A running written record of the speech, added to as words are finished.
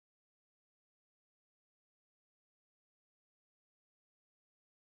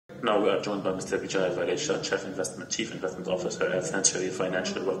Now we are joined by Mr. Vijay Valecha, Chief Investment Officer at Century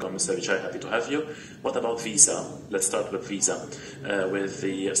Financial. Welcome, Mr. Vijay. Happy to have you. What about Visa? Let's start with Visa. With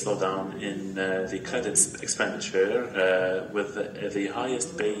the slowdown in the credit expenditure, with the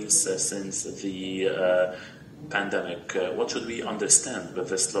highest pace since the pandemic, what should we understand with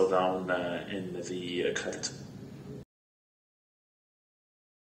the slowdown in the credit?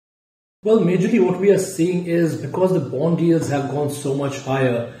 Well, majorly what we are seeing is because the bond yields have gone so much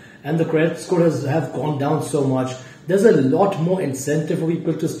higher and the credit scores have gone down so much, there's a lot more incentive for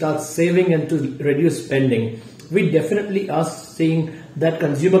people to start saving and to reduce spending. We definitely are seeing that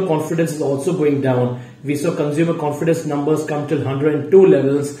consumer confidence is also going down. We saw consumer confidence numbers come till 102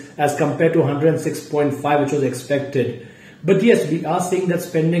 levels as compared to 106.5, which was expected. But yes, we are seeing that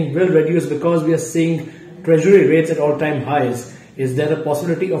spending will reduce because we are seeing treasury rates at all-time highs. Is there a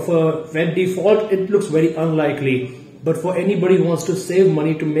possibility of a Fed default? It looks very unlikely. But for anybody who wants to save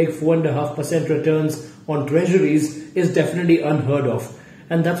money to make 4.5% returns on treasuries is definitely unheard of.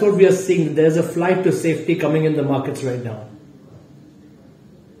 And that's what we are seeing. There's a flight to safety coming in the markets right now.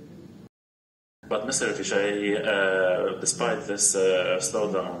 But Mr. Vijay, despite this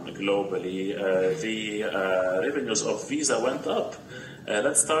slowdown globally, the revenues of Visa went up.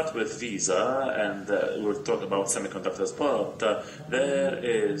 Let's start with Visa, and we'll talk about semiconductors, but there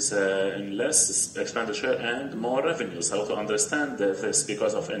is less expenditure and more revenues. How to understand this?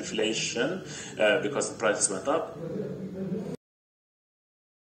 Because of inflation, because the prices went up?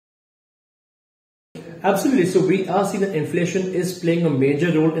 Absolutely. So we are seeing that inflation is playing a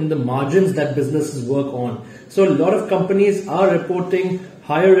major role in the margins that businesses work on. So a lot of companies are reporting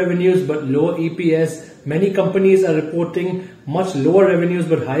higher revenues but lower EPS. Many companies are reporting much lower revenues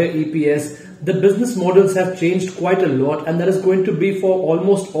but higher EPS. The business models have changed quite a lot, and that is going to be for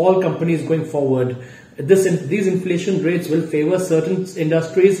almost all companies going forward. These inflation rates will favor certain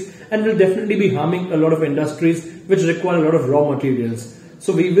industries and will definitely be harming a lot of industries which require a lot of raw materials.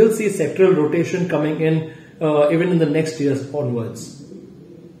 So we will see sectoral rotation coming in even in the next years onwards.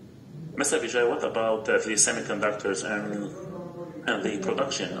 Mr. Vijay, what about the semiconductors and the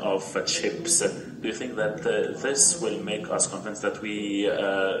production of chips? Do you think that this will make us convinced that we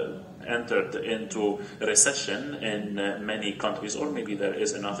entered into a recession in many countries, or maybe there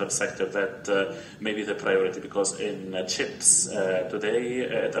is another sector that may be the priority? Because in chips today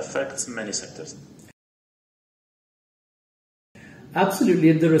it affects many sectors.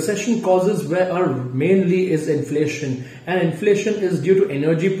 Absolutely. The recession causes mainly is inflation, and inflation is due to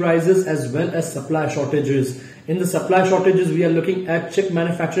energy prices as well as supply shortages. In the supply shortages, we are looking at chip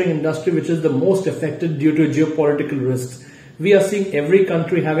manufacturing industry, which is the most affected due to geopolitical risks. We are seeing every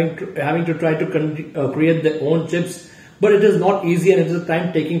country having to try to create their own chips, but it is not easy and it is a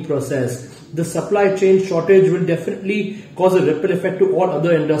time-taking process. The supply chain shortage will definitely cause a ripple effect to all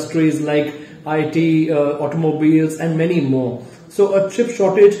other industries like IT, automobiles, and many more. So a chip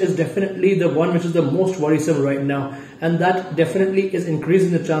shortage is definitely the one which is the most worrisome right now, and that definitely is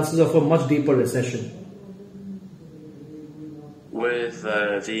increasing the chances of a much deeper recession. With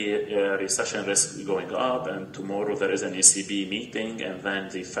the recession risk going up, and tomorrow there is an ECB meeting and then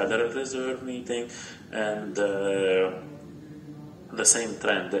the Federal Reserve meeting, and the same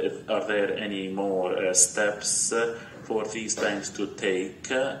trend, are there any more steps for these banks to take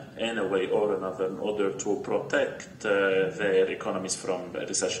in a way or another in order to protect their economies from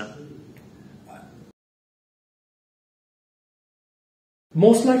recession?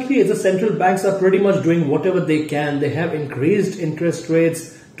 Most likely, the central banks are pretty much doing whatever they can. They have increased interest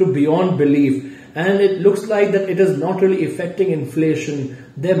rates to beyond belief, and it looks like that it is not really affecting inflation.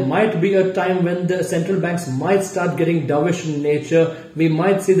 There might be a time when the central banks might start getting dovish in nature. We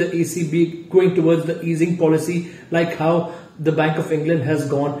might see the ECB going towards the easing policy, like how the Bank of England has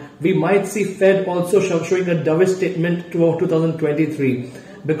gone. We might see Fed also showing a dovish statement toward 2023,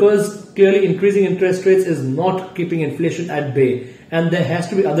 because clearly increasing interest rates is not keeping inflation at bay, and there has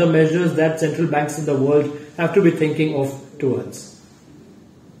to be other measures that central banks in the world have to be thinking of towards.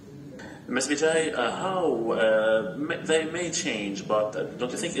 Ms. Vijay, how they may change, but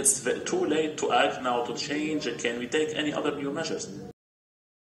don't you think it's too late to act now to change? Can we take any other new measures?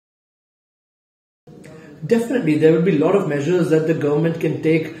 Definitely, there will be a lot of measures that the government can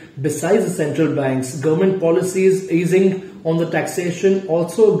take besides the central banks. Government policies easing on the taxation,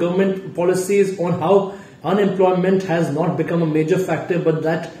 also government policies on how unemployment has not become a major factor, but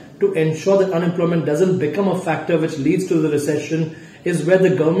that to ensure that unemployment doesn't become a factor which leads to the recession is where the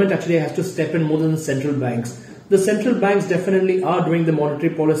government actually has to step in more than the central banks. The central banks definitely are doing the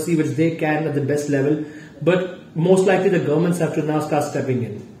monetary policy which they can at the best level, but most likely the governments have to now start stepping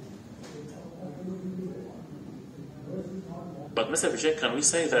in. But Mr. Vijay, can we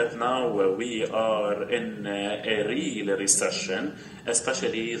say that now we are in a real recession,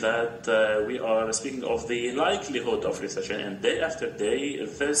 especially that we are speaking of the likelihood of recession, and day after day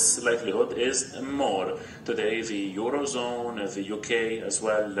this likelihood is more. Today the Eurozone, the UK as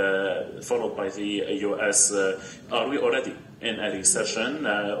well, followed by the US. Are we already in a recession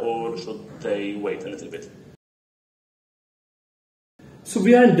or should they wait a little bit? So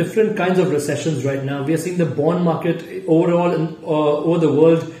we are in different kinds of recessions right now. We are seeing the bond market overall over the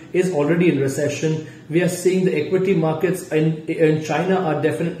world is already in recession. We are seeing the equity markets in China are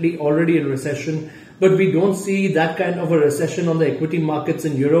definitely already in recession. But we don't see that kind of a recession on the equity markets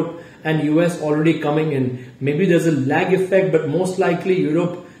in Europe and US already coming in. Maybe there's a lag effect, but most likely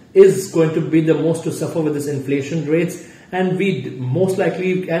Europe is going to be the most to suffer with this inflation rates. And we most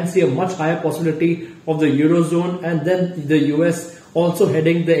likely can see a much higher possibility of the Eurozone and then the US also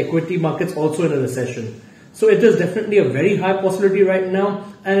heading the equity markets also in a recession. So it is definitely a very high possibility right now,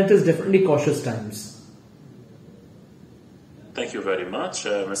 and it is definitely cautious times. Thank you very much,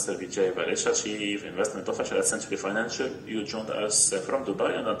 Mr. Vijay Valecha, Chief Investment Officer at Century Financial. You joined us from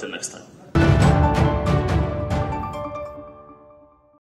Dubai, and until next time.